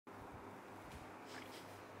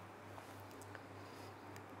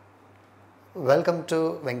Welcome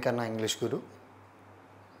to VENKANNA English Guru.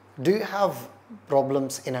 Do you have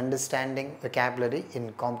problems in understanding vocabulary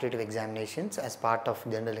in competitive examinations as part of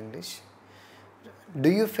general English?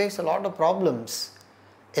 Do you face a lot of problems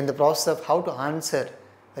in the process of how to answer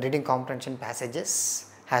reading comprehension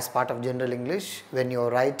passages as part of general English when you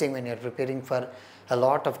are writing, when you are preparing for a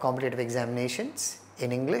lot of competitive examinations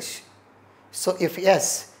in English? So if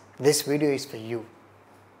yes, this video is for you.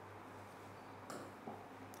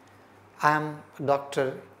 I am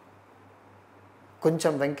Dr.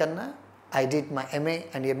 Kuncham Venkanna. I did my MA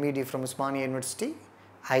and MEd from Usmania University.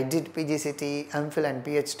 I did PGCT, MPhil and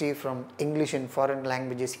PhD from English and Foreign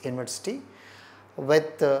Languages University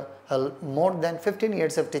with more than 15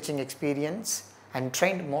 years of teaching experience and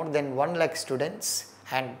trained more than 1 lakh students,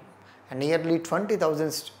 and nearly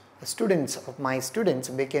 20,000 students of my students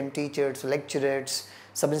became teachers, lecturers,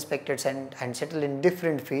 sub-inspectors and settled in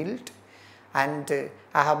different fields. And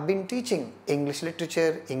I have been teaching English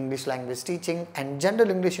literature, English language teaching and general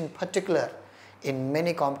English in particular in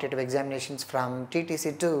many competitive examinations from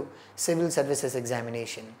TTC to civil services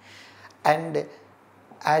examination. And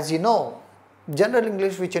as you know, general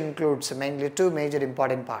English, which includes mainly 2 major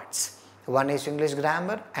important parts. One is English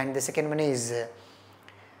grammar and the second one is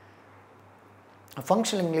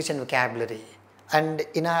functional English and vocabulary. And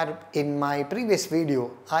in my previous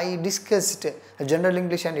video, I discussed general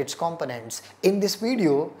English and its components. In this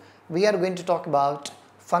video, we are going to talk about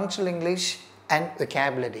functional English and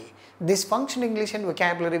vocabulary. This functional English and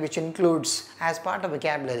vocabulary, which includes as part of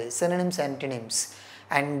vocabulary synonyms, antonyms,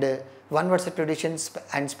 and one-word substitutions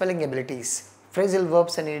and spelling abilities, phrasal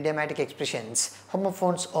verbs and idiomatic expressions,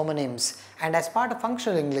 homophones, homonyms, and as part of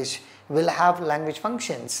functional English, we'll have language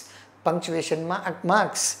functions, punctuation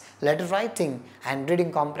marks, letter writing and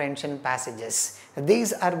reading comprehension passages.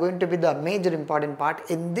 These are going to be the major important part.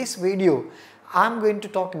 In this video, I am going to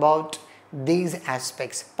talk about these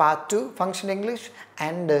aspects. Part 2, functional English,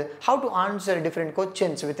 and how to answer different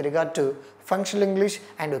questions with regard to functional English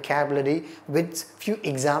and vocabulary with few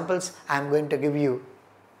examples I am going to give you.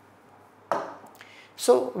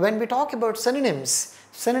 So when we talk about synonyms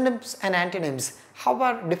and antonyms, how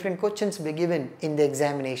are different questions be given in the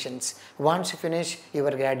examinations once you finish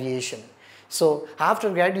your graduation? So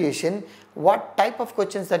after graduation, what type of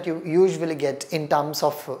questions that you usually get in terms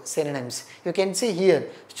of synonyms? You can see here,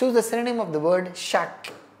 choose the synonym of the word shuck.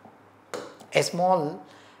 A small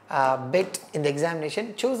bit in the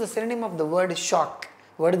examination, choose the synonym of the word shock.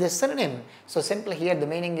 What is the synonym? So simply here the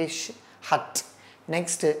meaning is hut.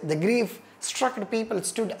 Next, the grief struck people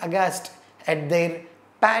stood aghast at their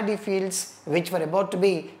paddy fields which were about to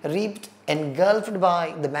be reaped, engulfed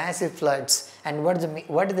by the massive floods. And what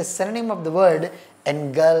is the synonym of the word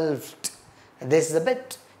engulfed? This is the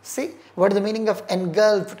bit. See, what is the meaning of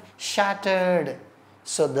engulfed? Shattered.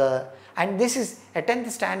 So and this is a 10th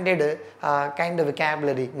standard kind of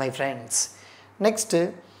vocabulary, my friends. Next,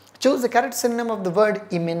 choose the correct synonym of the word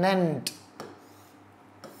imminent.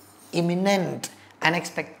 Imminent,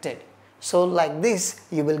 unexpected. So like this,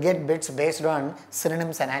 you will get bits based on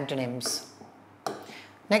synonyms and antonyms.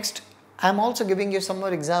 Next, I am also giving you some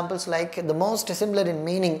more examples, like the most similar in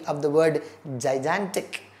meaning of the word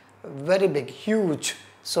gigantic, very big, huge.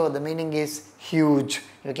 So the meaning is huge,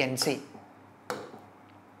 you can see.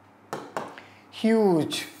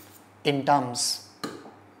 Huge in terms.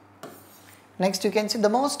 Next, you can see the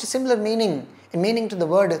most similar meaning to the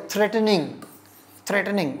word threatening.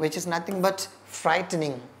 Threatening, which is nothing but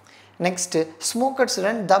frightening. Next, smokers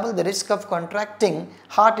run double the risk of contracting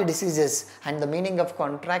heart diseases, and the meaning of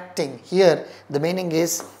contracting here, the meaning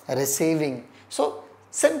is receiving. So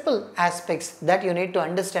simple aspects that you need to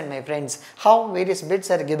understand, my friends, how various bits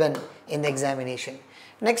are given in the examination.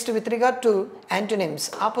 Next, with regard to antonyms,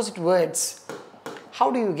 opposite words, how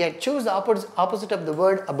do you get? Choose the opposite of the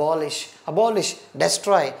word abolish. Abolish,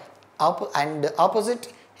 destroy, and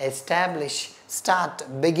opposite establish,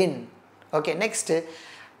 start, begin. Okay, next,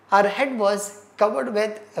 her head was covered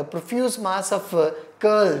with a profuse mass of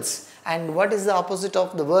curls. And what is the opposite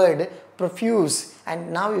of the word profuse?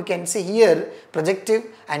 And now you can see here, projective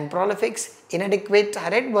and prolifix, inadequate. Her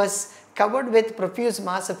head was covered with profuse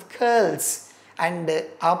mass of curls, and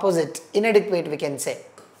opposite, inadequate, we can say.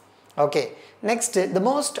 Okay, next, the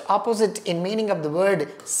most opposite in meaning of the word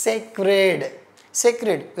sacred.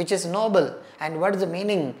 Sacred, which is noble. And what is the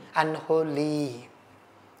meaning? Unholy.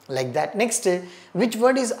 Like that. Next, which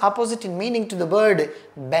word is opposite in meaning to the word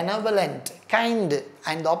benevolent, kind,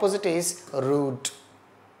 and the opposite is rude.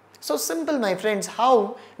 So simple, my friends,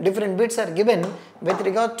 how different bits are given with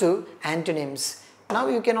regard to antonyms. Now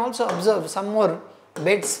you can also observe some more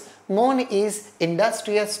bits Moan is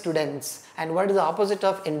industrious students. And what is the opposite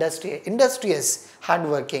of industrious? Industrious,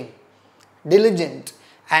 hardworking, diligent,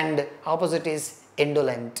 and opposite is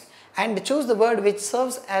indolent. And choose the word which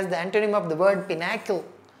serves as the antonym of the word pinnacle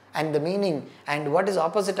and the meaning, and what is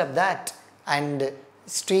opposite of that, and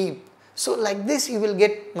steep. So like this you will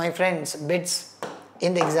get, my friends, bits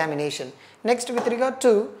in the examination. Next, with regard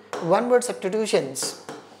to one word substitutions.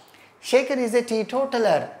 Shekhar is a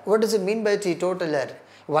teetotaler. What does it mean by teetotaler?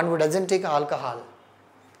 One who doesn't take alcohol.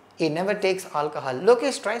 He never takes alcohol.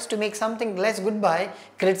 Lokesh tries to make something less good by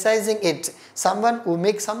criticizing it. Someone who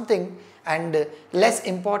makes something and less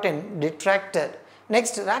important, detractor.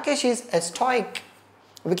 Next, Rakesh is a stoic.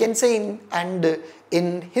 We can say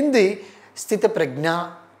in Hindi, sthita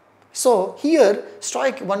prajna. So here,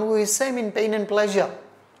 stoic, one who is same in pain and pleasure.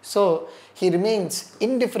 So he remains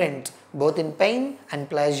indifferent both in pain and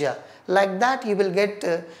pleasure. Like that you will get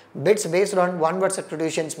bits based on one word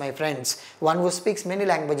substitutions, my friends. One who speaks many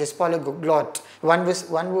languages, polyglot. One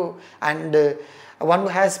who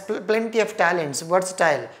has plenty of talents,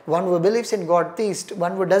 versatile. One who believes in God, theist.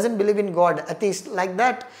 One who doesn't believe in God, atheist. Like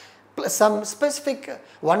that, some specific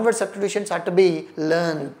one word substitutions are to be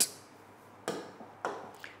learnt.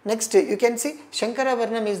 Next, you can see Shankara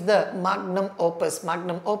Varnam is the magnum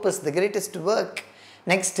opus, the greatest work.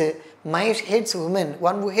 Next, Mahesh hates women,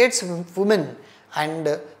 one who hates women,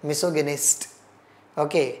 and misogynist.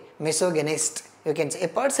 Okay, misogynist. You can say a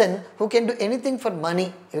person who can do anything for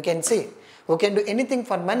money. You can say who can do anything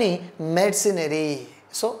for money, mercenary.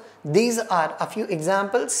 So these are a few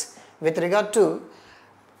examples with regard to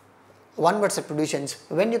one word substitutions.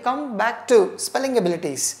 When you come back to spelling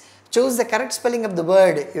abilities, choose the correct spelling of the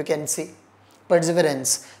word. You can see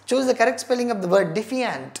perseverance. Choose the correct spelling of the word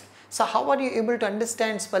defiant. So how are you able to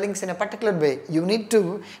understand spellings in a particular way? You need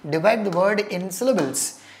to divide the word in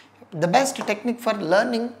syllables. The best technique for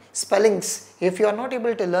learning spellings, if you are not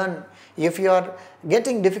able to learn, if you are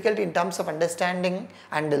getting difficulty in terms of understanding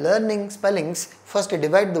and learning spellings, first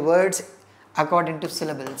divide the words according to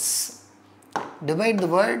syllables. Divide the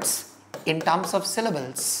words in terms of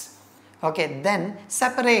syllables. Okay, then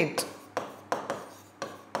separate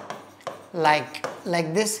like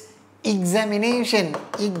this. Examination,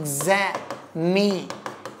 examination.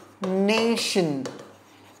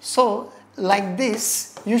 So like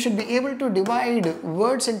this you should be able to divide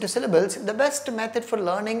words into syllables. The best method for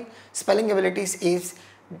learning spelling abilities is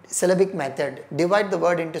syllabic method. Divide the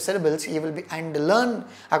word into syllables, you will be, and learn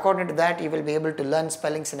according to that, you will be able to learn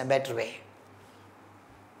spellings in a better way.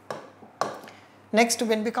 Next,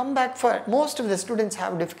 when we come back, for most of the students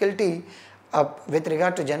have difficulty with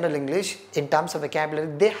regard to general English in terms of vocabulary.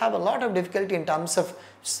 They have a lot of difficulty in terms of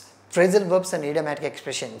phrasal verbs and idiomatic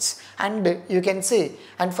expressions. And you can see,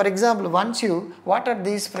 and for example, what are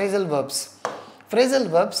these phrasal verbs? Phrasal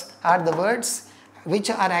verbs are the words which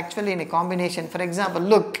are actually in a combination. For example,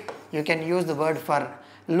 look, you can use the word for,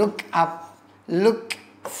 look up, look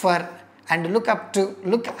for, and look up to,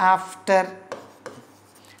 look after,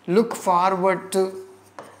 look forward to.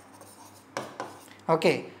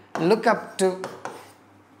 Okay. Look up to,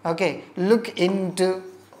 okay, look into.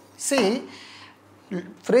 See,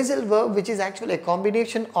 phrasal verb which is actually a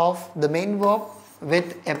combination of the main verb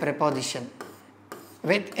with a preposition.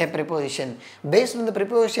 Based on the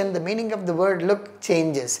preposition, the meaning of the word look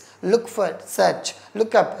changes. Look for, search,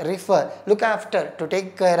 look up, refer, look after, to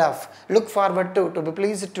take care of, look forward to be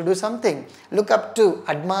pleased to do something, look up to,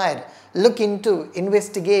 admire, look into,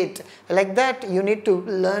 investigate. Like that you need to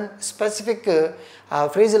learn specific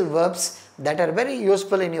phrasal verbs that are very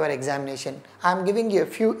useful in your examination. I am giving you a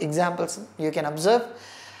few examples you can observe.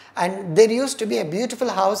 And there used to be a beautiful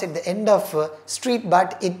house at the end of street,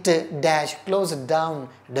 but it dash, closed down,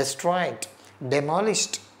 destroyed,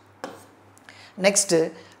 demolished. Next,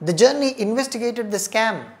 the jury investigated the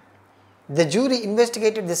scam. The jury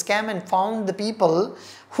investigated the scam and found the people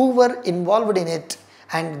who were involved in it.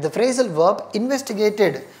 And the phrasal verb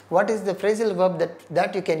investigated. What is the phrasal verb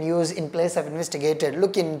that you can use in place of investigated?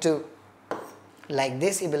 Look into. Like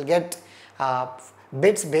this you will get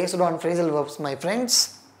bits based on phrasal verbs, my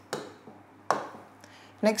friends.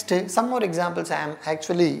 Next, some more examples I am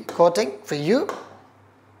actually quoting for you.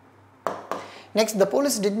 Next, the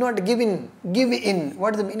police did not give in. Give in.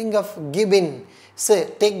 What is the meaning of give in?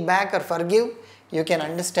 Say, take back or forgive. You can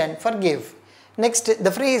understand forgive. Next,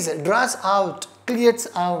 the phrase draws out, clears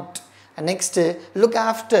out. Next, look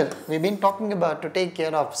after. We've been talking about to take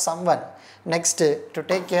care of someone. Next, to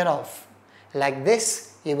take care of. Like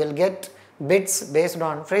this, you will get bits based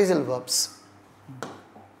on phrasal verbs.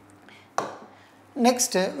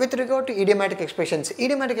 Next, with regard to idiomatic expressions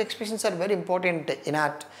are very important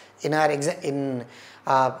in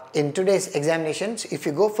today's examinations. If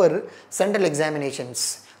you go for central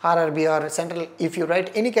examinations, RRB or central, if you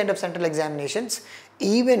write any kind of central examinations,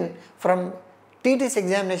 even from TTS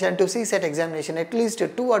examination to CSET examination, at least 2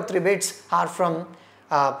 or 3 bits are from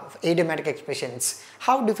idiomatic expressions.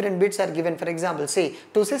 How different bits are given? For example, say,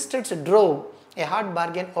 two sisters drove a hard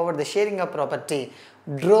bargain over the sharing of property.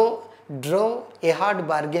 Drove a hard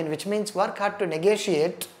bargain, which means work hard to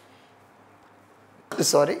negotiate.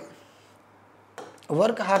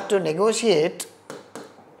 Work hard to negotiate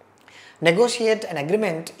an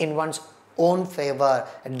agreement in one's own favor.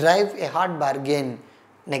 Drive a hard bargain.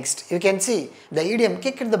 Next, you can see the idiom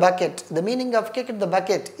kick the bucket. The meaning of kick the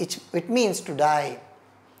bucket, it means to die.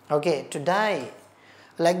 Okay, to die.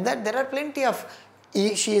 Like that, there are plenty of,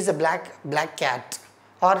 she is a black cat,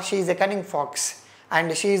 or she is a cunning fox,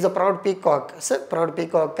 and she is a proud peacock,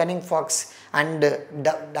 cunning fox, and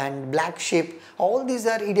black sheep. All these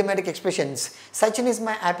are idiomatic expressions. Sachin is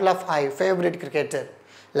my apple of eye, favorite cricketer.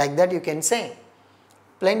 Like that, you can say.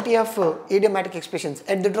 Plenty of idiomatic expressions.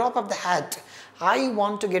 At the drop of the hat, I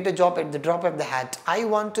want to get a job at the drop of the hat. I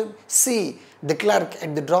want to see the clerk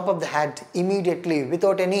at the drop of the hat immediately,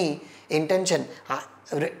 without any intention. At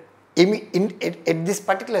this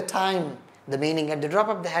particular time, the meaning at the drop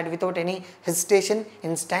of the hat, without any hesitation,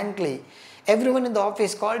 instantly. Everyone in the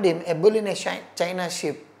office called him a bull in a china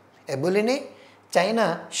shop. A bull in a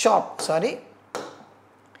china shop,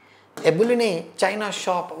 A bull in a china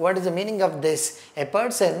shop. What is the meaning of this? A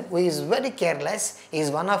person who is very careless is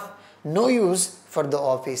one of no use for the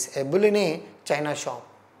office. A bull in a china shop.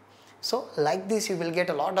 So, like this, you will get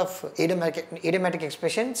a lot of idiomatic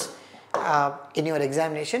expressions in your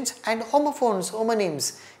examinations. And homophones,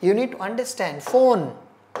 homonyms, you need to understand. Phone.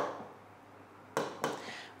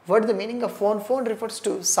 What is the meaning of phone? Phone refers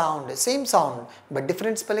to sound, same sound, but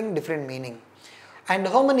different spelling, different meaning. And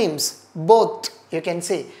homonyms, both, you can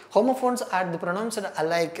say. Homophones are pronounced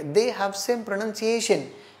alike, they have same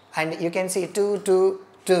pronunciation, and you can see two,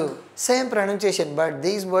 same pronunciation, but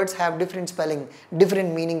these words have different spelling,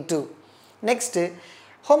 different meaning too. Next,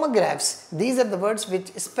 homographs, these are the words which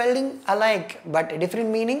spelling alike but different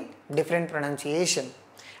meaning, different pronunciation.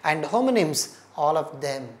 And homonyms, all of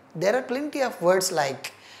them. There are plenty of words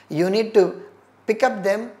like, you need to pick up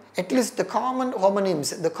them, at least the common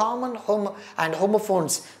homonyms, the common and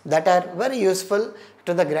homophones that are very useful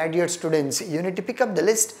to the graduate students. You need to pick up the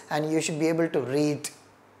list and you should be able to read.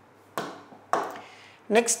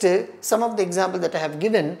 Next, some of the examples that I have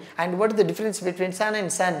given, and what is the difference between sun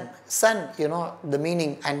and sun? Sun, you know the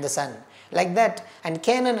meaning, and the sun. Like that, and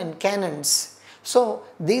canon and canons. So,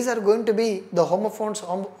 these are going to be the homophones,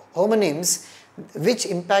 homonyms, which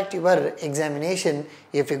impact your examination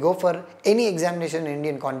if you go for any examination in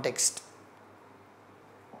Indian context.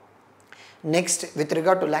 Next, with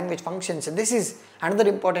regard to language functions, this is another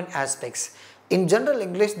important aspects. In general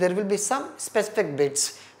English, there will be some specific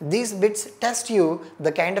bits. These bits test you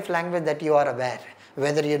the kind of language that you are aware,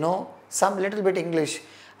 whether you know some little bit English.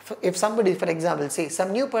 If somebody, for example, say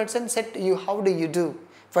some new person said to you, how do you do?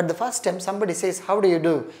 For the first time, somebody says, how do you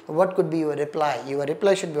do? What could be your reply? Your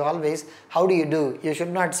reply should be always, how do you do? You should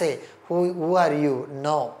not say, who are you?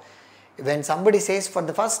 No. When somebody says for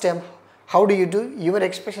the first time, how do you do? Your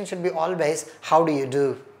expression should be always, how do you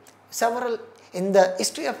do? In the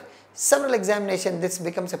history of several examinations, this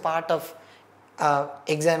becomes a part of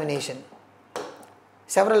examination.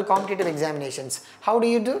 Several competitive examinations. How do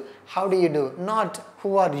you do? How do you do? Not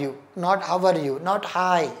who are you, not how are you, not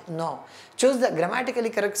hi, no. Choose the grammatically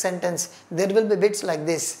correct sentence. There will be bits like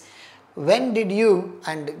this. When did you,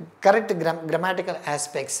 and correct grammatical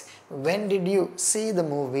aspects. When did you see the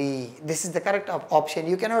movie? This is the correct option.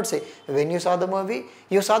 You cannot say when you saw the movie.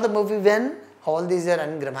 You saw the movie when. All these are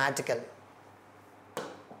ungrammatical.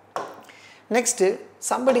 Next,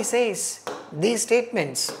 somebody says these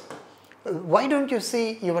statements. Why don't you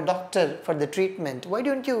see your doctor for the treatment? Why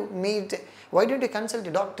don't you consult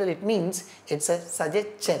a doctor? It means it's a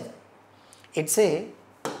suggestion. It's a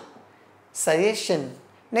suggestion.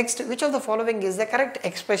 Next, which of the following is the correct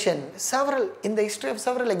expression? In the history of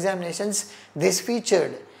several examinations, this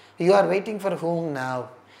featured. You are waiting for whom now?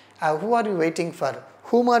 Who are you waiting for?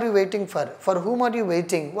 Whom are you waiting for? For whom are you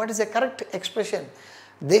waiting? What is the correct expression?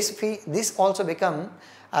 This also became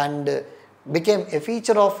a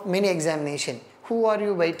feature of many examination. Who are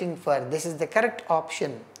you waiting for? This is the correct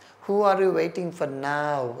option. Who are you waiting for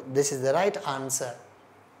now? This is the right answer.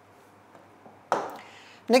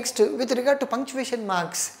 Next, with regard to punctuation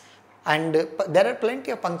marks, and there are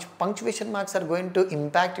plenty of punctuation marks are going to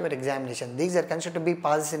impact your examination. These are considered to be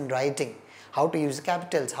passes in writing. how to use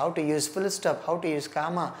capitals, how to use full stop, how to use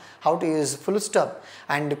comma, how to use full stop,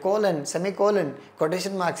 and colon, semicolon,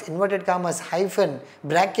 quotation marks, inverted commas, hyphen,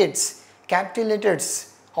 brackets, capital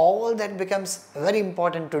letters, all that becomes very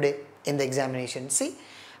important today in the examination. See,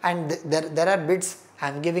 and there are bits I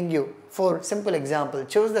am giving you. For simple example,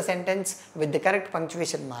 choose the sentence with the correct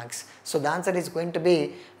punctuation marks. So the answer is going to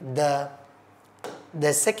be the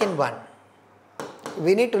second one.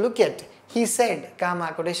 We need to look at he said,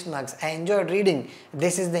 comma, quotation marks, I enjoyed reading.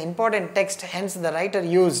 This is the important text, hence the writer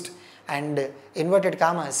used, and inverted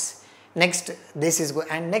commas. Next, this is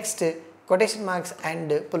and next quotation marks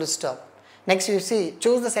and full stop. Next you see,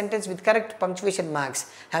 choose the sentence with correct punctuation marks.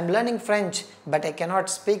 I am learning French but I cannot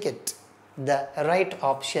speak it. The right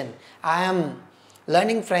option. I am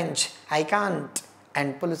learning French, I can't,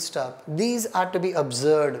 and full stop. These are to be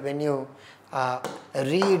observed when you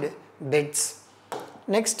read bits.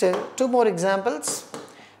 Next, two more examples.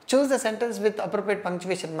 Choose the sentence with appropriate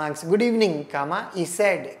punctuation marks. Good evening, comma, he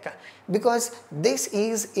said, because this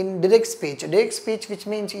is in direct speech, which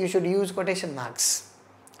means you should use quotation marks.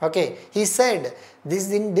 Okay, he said, this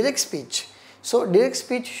is in direct speech. So direct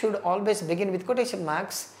speech should always begin with quotation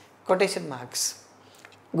marks.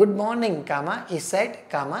 Good morning, comma, he said,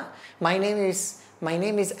 comma, my name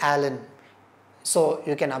is Alan. So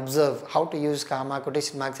you can observe how to use comma,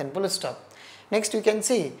 quotation marks and full stop. Next you can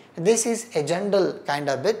see, this is a general kind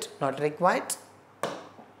of bit, not required.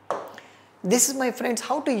 This is, my friends,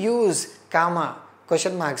 how to use comma,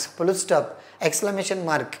 question marks, full stop, exclamation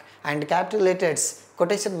mark and capital letters,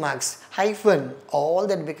 quotation marks, hyphen, all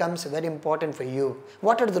that becomes very important for you.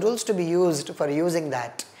 What are the rules to be used for using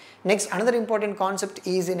that? Next, another important concept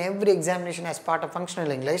is in every examination as part of functional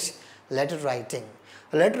English, letter writing.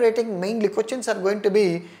 Letter writing, mainly questions are going to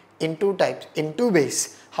be in two types, in two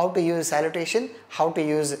ways. How to use salutation, how to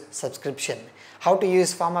use subscription, how to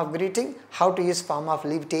use form of greeting, how to use form of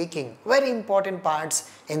leave taking. Very important parts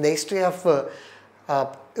in the history of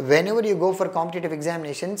whenever you go for competitive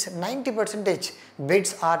examinations, 90%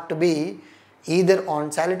 bits are to be either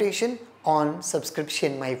on salutation, on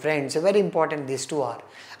subscription, my friends. Very important these two are.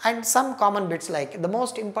 And some common bits like the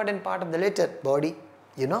most important part of the letter, body,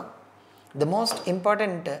 you know. The most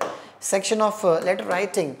important section of letter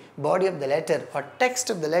writing, body of the letter or text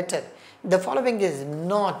of the letter. The following is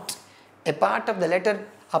not a part of the letter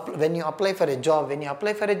when you apply for a job. When you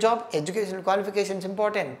apply for a job, educational qualifications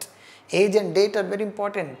important. Age and date are very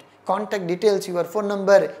important. Contact details, your phone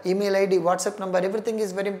number, email ID, WhatsApp number, everything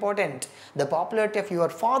is very important. The popularity of your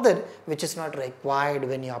father, which is not required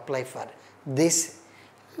when you apply for this.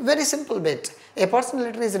 Very simple bit. A personal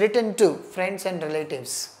letter is written to friends and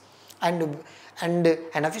relatives, and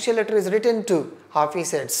an official letter is written to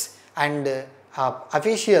officers and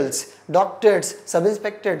officials, doctors,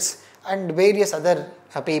 sub-inspectors and various other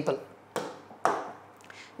people.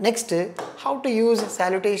 Next, how to use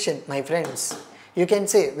salutation, my friends. You can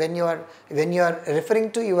say when you are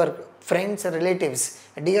referring to your friends or relatives,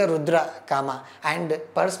 dear Rudra, comma, and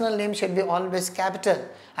personal name should be always capital,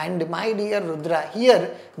 and my dear Rudra.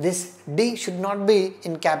 Here this D should not be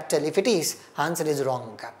in capital. If it is, answer is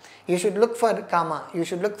wrong. You should look for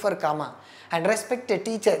comma, and respect a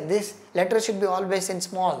teacher. This letter should be always in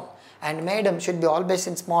small, and madam should be always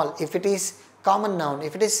in small if it is common noun.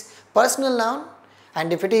 If it is personal noun,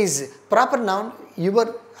 and if it is proper noun,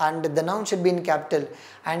 your and the noun should be in capital.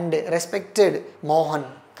 And respected Mohan,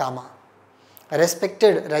 comma,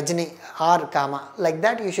 respected Rajni, R, comma, like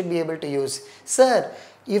that you should be able to use. Sir,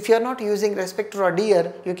 if you are not using respected or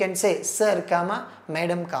dear, you can say sir, comma,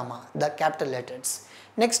 madam, comma, the capital letters.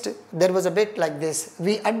 Next, there was a bit like this.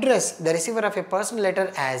 We address the receiver of a personal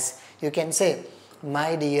letter as, you can say,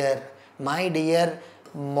 my dear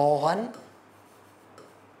Mohan,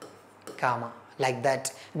 comma, like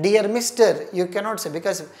that. Dear Mister, you cannot say,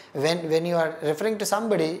 because when you are referring to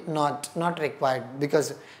somebody, not required,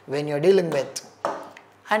 because when you are dealing with.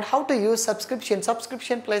 And how to use subscription.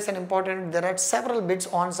 Subscription plays an important, there are several bits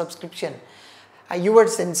on subscription.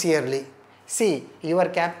 Yours sincerely. See, your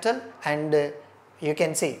capital and you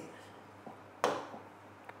can see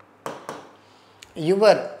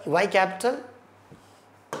your Y capital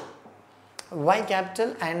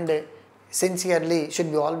and sincerely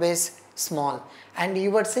should be always small. And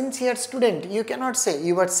your sincere student, you cannot say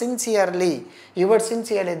your sincerely,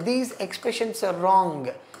 these expressions are wrong,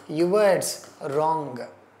 yours wrong.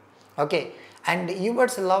 Okay, and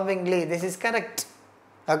yours lovingly, this is correct.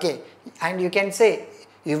 Okay, and you can say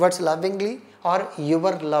yours lovingly or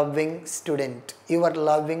your loving student, your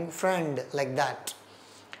loving friend, like that.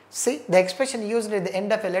 See, the expression used at the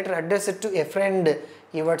end of a letter addressed to a friend,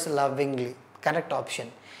 yours lovingly, correct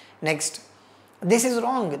option. Next, This is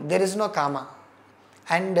wrong, there is no comma.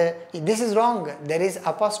 And this is wrong, there is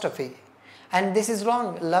apostrophe. And this is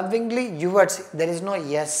wrong, lovingly yours, there is no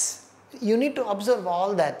yes. You need to observe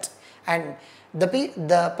all that. And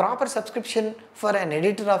the proper subscription for an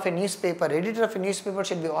editor of a newspaper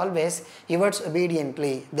should be always yours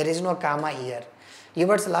obediently, there is no comma here.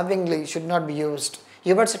 Yours lovingly should not be used.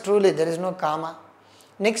 Yours truly, there is no comma.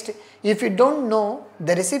 Next, if you don't know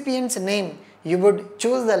the recipient's name, you would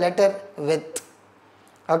choose the letter with.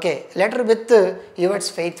 Okay, letter with yours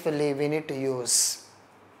faithfully we need to use.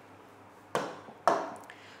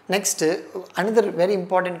 Next, another very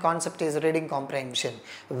important concept is reading comprehension.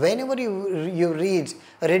 Whenever you read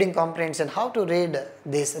reading comprehension, how to read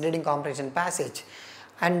this reading comprehension passage,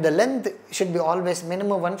 and the length should be always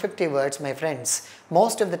minimum 150 words, my friends.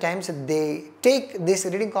 Most of the times they take this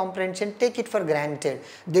reading comprehension, take it for granted.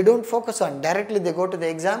 They don't focus on, directly they go to the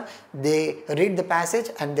exam, they read the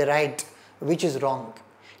passage and they write, which is wrong.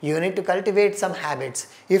 You need to cultivate some habits.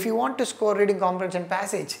 If you want to score reading comprehension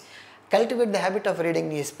passage, cultivate the habit of reading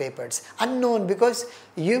newspapers. Unknown, because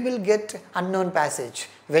you will get unknown passage.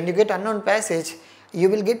 When you get unknown passage, you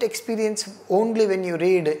will get experience only when you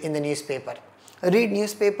read in the newspaper. Read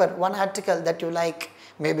newspaper, one article that you like,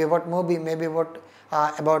 maybe about movie, maybe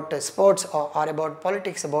about sports or about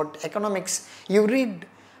politics, about economics. You read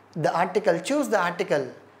the article, choose the article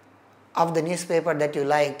of the newspaper that you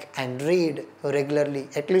like and read regularly,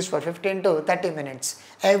 at least for 15 to 30 minutes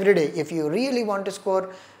every day if you really want to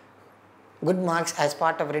score good marks as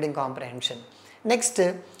part of reading comprehension. Next,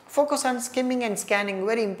 focus on skimming and scanning,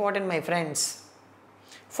 very important, my friends.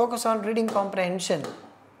 Focus on reading comprehension.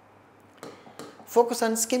 Focus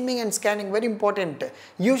on skimming and scanning, very important.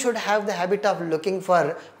 You should have the habit of looking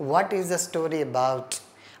for what is the story about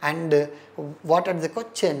and what are the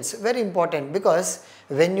questions, very important, because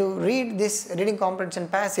when you read this reading comprehension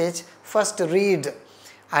passage, first read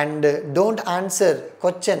and don't answer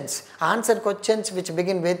questions. Answer questions which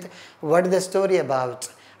begin with what is the story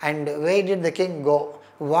about and where did the king go,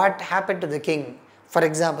 what happened to the king. For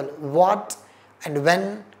example, what and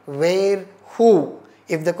when, where, who.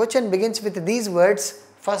 If the question begins with these words,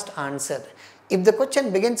 first answer. If the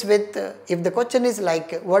question begins with, if the question is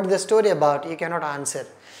like what is the story about, you cannot answer.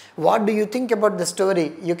 What do you think about the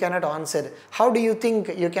story? You cannot answer. How do you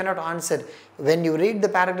think? You cannot answer. When you read the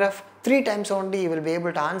paragraph 3 times only, you will be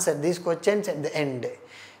able to answer these questions at the end.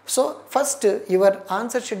 So first your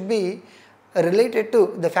answer should be related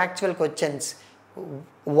to the factual questions.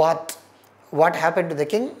 What happened to the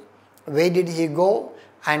king? Where did he go?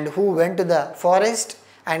 And who went to the forest?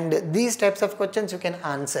 And these types of questions you can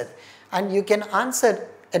answer. And you can answer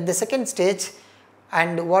at the second stage,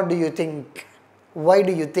 and what do you think? Why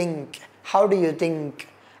do you think? How do you think?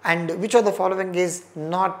 And which of the following is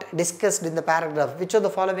not discussed in the paragraph? Which of the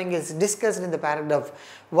following is discussed in the paragraph?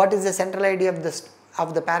 What is the central idea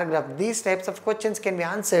of the paragraph? These types of questions can be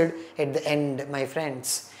answered at the end, my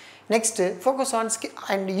friends. Next, focus on,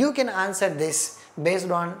 and you can answer this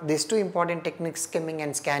based on these 2 important techniques, skimming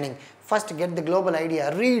and scanning. First, get the global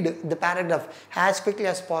idea. Read the paragraph as quickly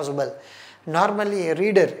as possible. Normally, a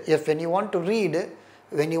reader, when you want to read,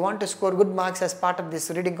 when you want to score good marks as part of this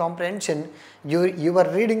reading comprehension, your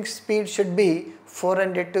reading speed should be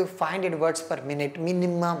 400 to 500 words per minute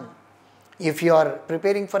minimum. If you are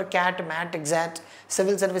preparing for CAT, MAT, EXAT,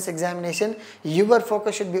 civil service examination, your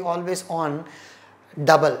focus should be always on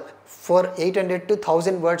double. For 800 to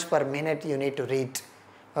 1000 words per minute you need to read.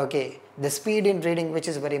 Okay, the speed in reading, which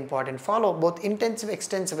is very important. Follow both intensive,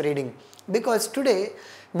 extensive reading, because today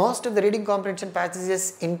most of the reading comprehension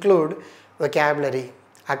passages include vocabulary.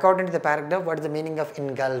 According to the paragraph, what is the meaning of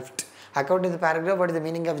engulfed? According to the paragraph, what is the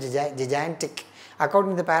meaning of gigantic?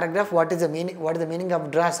 According to the paragraph, what is the meaning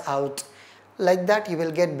of draws out? Like that you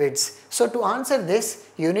will get bits. So to answer this,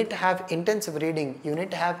 you need to have intensive reading, you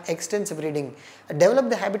need to have extensive reading. Develop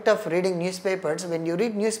the habit of reading newspapers. When you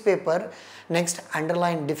read newspaper, next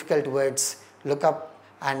underline difficult words, look up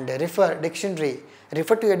and refer dictionary.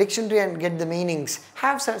 Refer to a dictionary and get the meanings.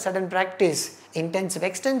 Have certain practice, intensive,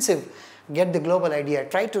 extensive. Get the global idea.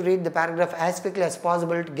 Try to read the paragraph as quickly as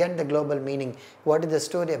possible to get the global meaning. What is the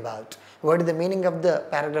story about? What is the meaning of the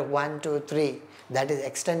paragraph 1, 2, 3? That is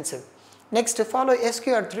extensive. Next, follow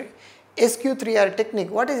SQ3R technique.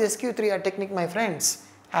 What is SQ3R technique, my friends?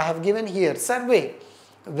 I have given here survey.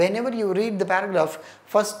 Whenever you read the paragraph,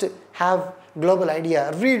 first have global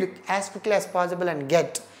idea. Read as quickly as possible and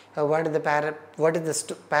get what the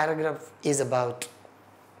paragraph is about.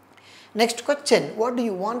 Next question, what do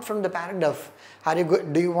you want from the paragraph?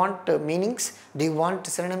 Do you want meanings? Do you want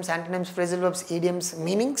synonyms, antonyms, phrasal verbs, idioms,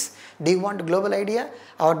 meanings? Do you want global idea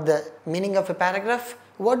or the meaning of a paragraph?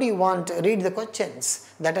 what do you want? Read the questions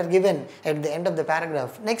that are given at the end of the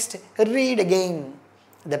paragraph. Next, read again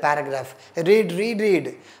the paragraph.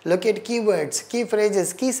 Read. Locate keywords, key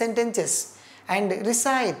phrases, key sentences and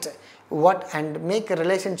recite what and make a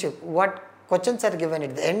relationship. What questions are given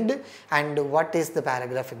at the end and what is the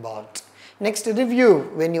paragraph about. Next,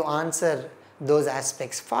 review when you answer those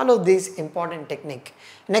aspects. Follow this important technique.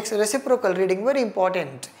 Next, reciprocal reading, very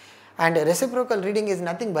important. And reciprocal reading is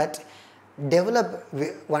nothing but develop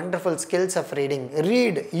wonderful skills of reading.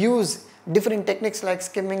 Read, use different techniques like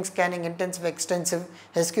skimming, scanning, intensive, extensive,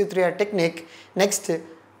 SQ3R technique. Next,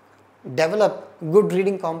 develop good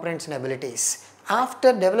reading comprehension abilities.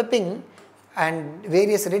 After developing and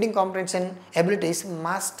various reading comprehension abilities,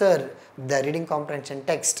 master the reading comprehension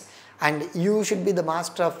text, and you should be the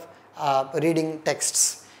master of reading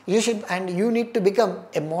texts. You need to become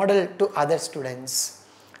a model to other students.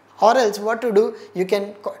 Or else what to do, you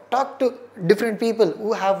can talk to different people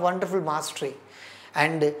who have wonderful mastery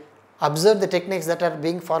and observe the techniques that are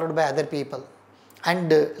being followed by other people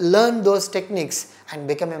and learn those techniques and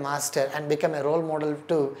become a master and become a role model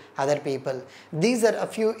to other people. These are a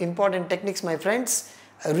few important techniques, my friends.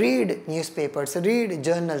 Read newspapers, read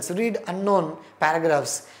journals, read unknown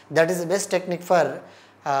paragraphs. That is the best technique for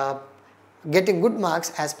getting good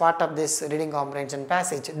marks as part of this reading comprehension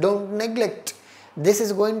passage. Don't neglect. This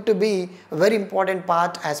is going to be a very important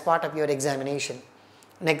part as part of your examination.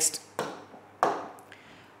 Next,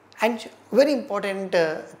 and very important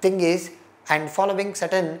thing is following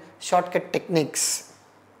certain shortcut techniques.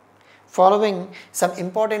 Following some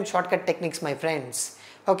important shortcut techniques, my friends.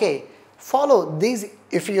 Okay, follow these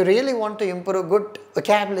if you really want to improve good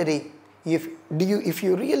vocabulary. If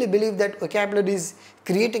you really believe that vocabulary is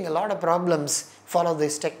creating a lot of problems, follow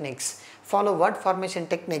these techniques. Follow word formation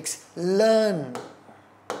techniques. Learn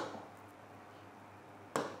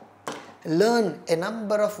a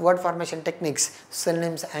number of word formation techniques,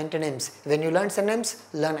 synonyms, antonyms. When you learn synonyms,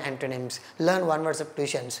 learn antonyms. Learn one word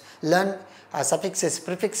substitutions. Learn suffixes,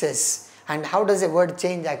 prefixes, and how does a word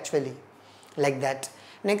change actually, like that.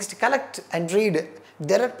 Next, collect and read.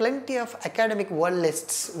 There are plenty of academic word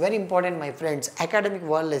lists. Very important, my friends. Academic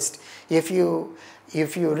word list. If you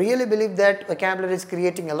really believe that vocabulary is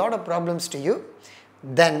creating a lot of problems to you,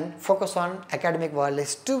 then focus on academic word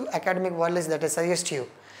list. 2 academic word lists that I suggest you.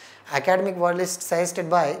 Academic word list suggested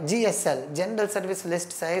by GSL, General Service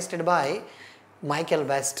List suggested by Michael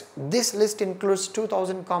West. This list includes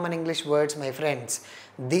 2000 common English words, my friends.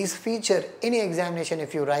 These feature any examination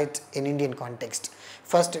if you write in Indian context.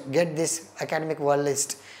 First, get this academic word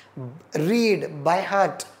list. Read by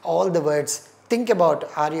heart all the words. Think about,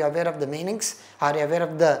 are you aware of the meanings? Are you aware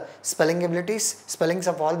of the spelling abilities, spellings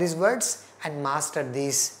of all these words? And master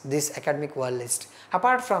this academic word list.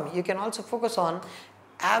 Apart from, you can also focus on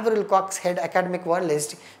Avril Cox head academic word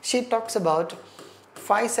list. She talks about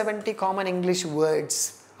 570 common English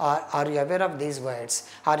words. Are you aware of these words?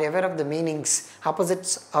 Are you aware of the meanings,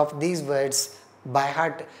 opposites of these words? By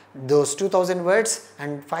heart those 2000 words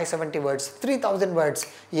and 570 words, 3000 words.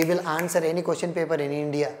 You will answer any question paper in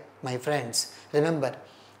India, my friends. Remember.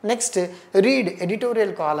 Next, read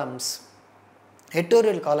editorial columns.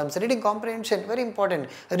 Reading comprehension, very important.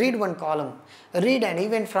 Read one column. Read an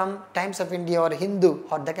event from Times of India or Hindu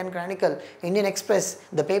or Deccan Chronicle, Indian Express,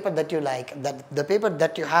 the paper that you like, the paper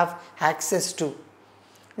that you have access to.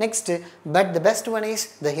 Next, but the best one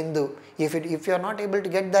is the Hindu. If you are not able to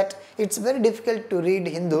get that, it's very difficult to read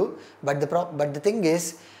Hindu, but the thing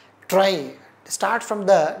is, start from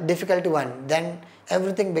the difficult one, then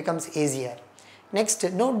everything becomes easier. Next,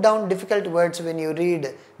 note down difficult words when you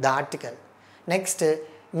read the article. Next,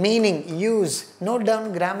 meaning, use, note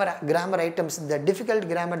down grammar items, the difficult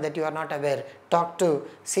grammar that you are not aware. Talk to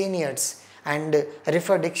seniors and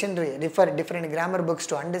refer dictionary, refer different grammar books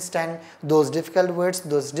to understand those difficult words,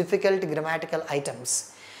 those difficult grammatical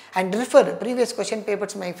items. And refer previous question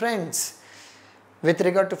papers, my friends. With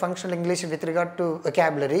regard to functional English, with regard to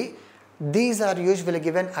vocabulary, these are usually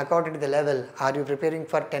given according to the level. Are you preparing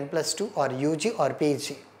for 10+2 or UG or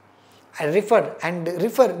PG? Refer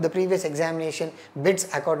the previous examination bits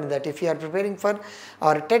according to that. If you are preparing for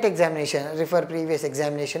or TET examination, refer previous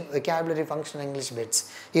examination vocabulary functional English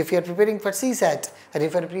bits. If you are preparing for CSAT,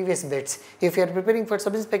 refer previous bits. If you are preparing for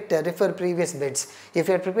sub-inspector, refer previous bits. If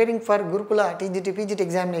you are preparing for Gurukula, TGT, PGT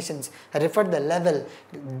examinations, refer the level,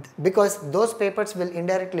 because those papers will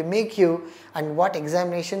indirectly make you and what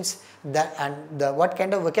examinations what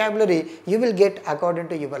kind of vocabulary you will get according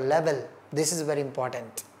to your level. This is very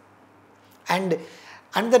important. And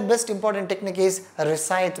another best important technique is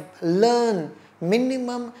recite, learn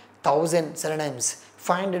minimum 1000 synonyms,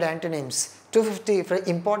 500 antonyms, 250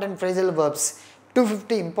 important phrasal verbs,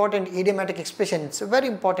 250 important idiomatic expressions, very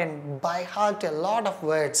important. By heart a lot of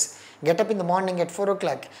words. Get up in the morning at 4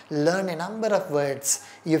 o'clock, learn a number of words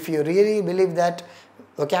if you really believe that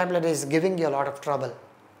vocabulary is giving you a lot of trouble.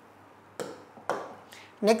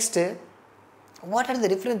 Next, what are the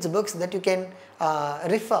reference books that you can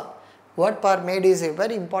refer? Word Power Made is a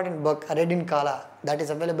very important book, read in color, that is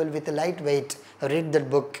available with a lightweight. Read that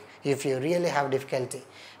book if you really have difficulty.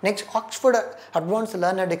 Next, Oxford Advanced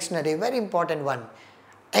Learner Dictionary, very important one.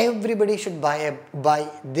 Everybody should buy.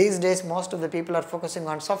 These days most of the people are focusing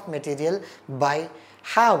on soft material. Have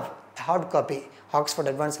a hard copy, Oxford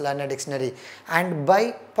Advanced Learner Dictionary, and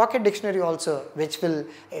buy pocket dictionary also, which will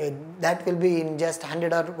that will be in just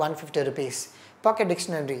 100 or 150 rupees. Pocket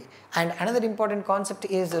dictionary. And another important concept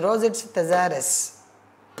is Rosette's Thesaurus.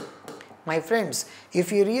 My friends,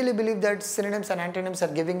 if you really believe that synonyms and antonyms are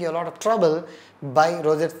giving you a lot of trouble, buy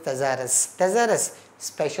Rosette's Thesaurus. Thesaurus,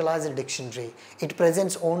 specialized dictionary. It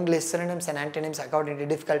presents only synonyms and antonyms according to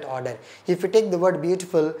difficult order. If you take the word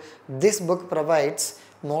beautiful, this book provides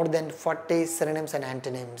more than 40 synonyms and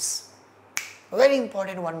antonyms. Very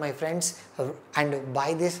important one, my friends, and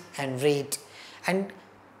buy this and read. And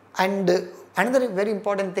another very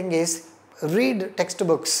important thing is read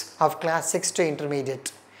textbooks of class 6 to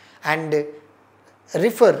intermediate and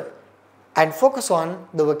refer and focus on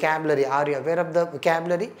the vocabulary. Are you aware of the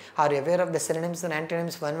vocabulary? Are you aware of the synonyms and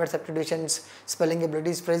antonyms, one word substitutions, spelling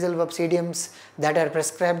abilities, phrasal verbs, idioms that are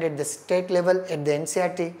prescribed at the state level at the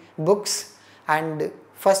NCERT books? And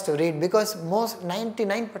first read, because most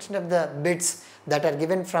 99% of the bits that are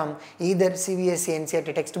given from either CBSE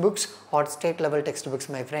NCERT textbooks or state level textbooks,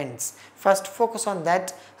 my friends. First focus on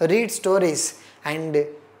that, read stories and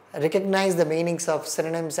recognize the meanings of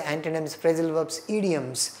synonyms, antonyms, phrasal verbs,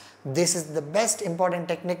 idioms. This is the best important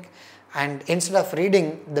technique, and instead of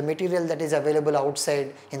reading the material that is available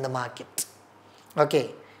outside in the market.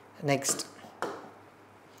 Okay, next.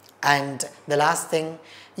 And the last thing,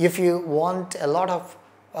 if you want a lot of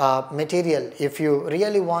material, if you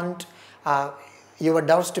really want your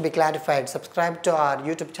doubts to be clarified, subscribe to our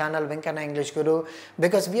YouTube channel Venkanna English Guru,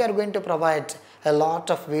 because we are going to provide a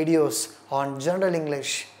lot of videos on general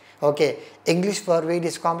English. Okay, English for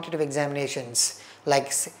various competitive examinations like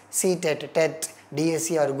CTET, TET,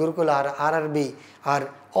 DSC or Gurukula or RRB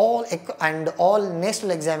are all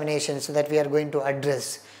national examinations that we are going to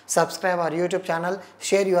address. Subscribe our YouTube channel,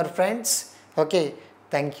 share your friends. Okay,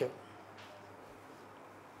 thank you.